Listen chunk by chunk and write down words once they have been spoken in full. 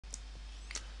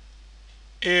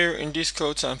Here in this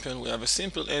code sample we have a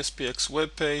simple SPX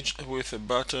web page with a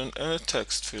button and a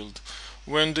text field.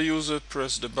 When the user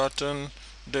presses the button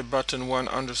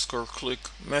 1_click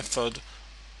method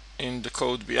in the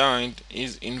code behind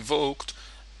is invoked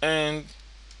and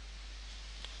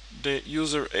the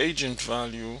user agent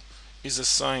value is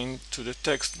assigned to the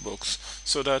text box,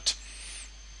 so that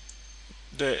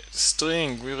the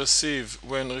string we receive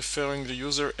when referring the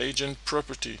user agent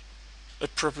property, a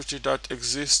property that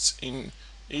exists in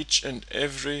each and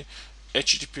every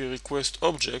HTTP request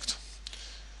object,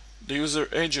 the user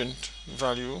agent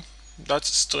value, that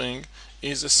string,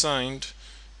 is assigned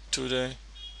to the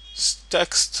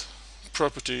text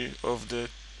property of the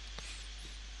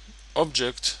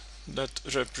object that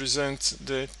represents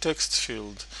the text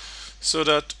field, so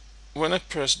that when I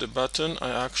press the button I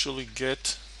actually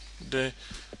get the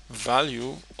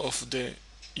value of the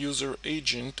user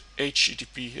agent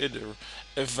HTTP header,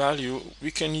 a value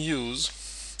we can use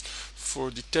for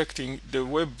detecting the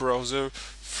web browser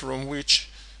from which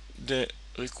the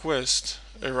request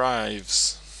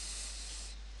arrives.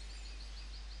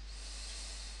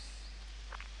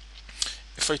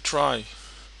 If I try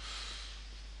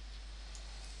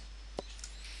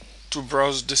to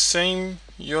browse the same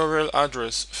URL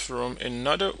address from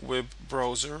another web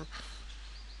browser,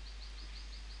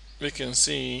 we can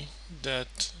see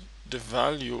that the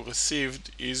value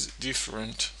received is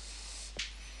different.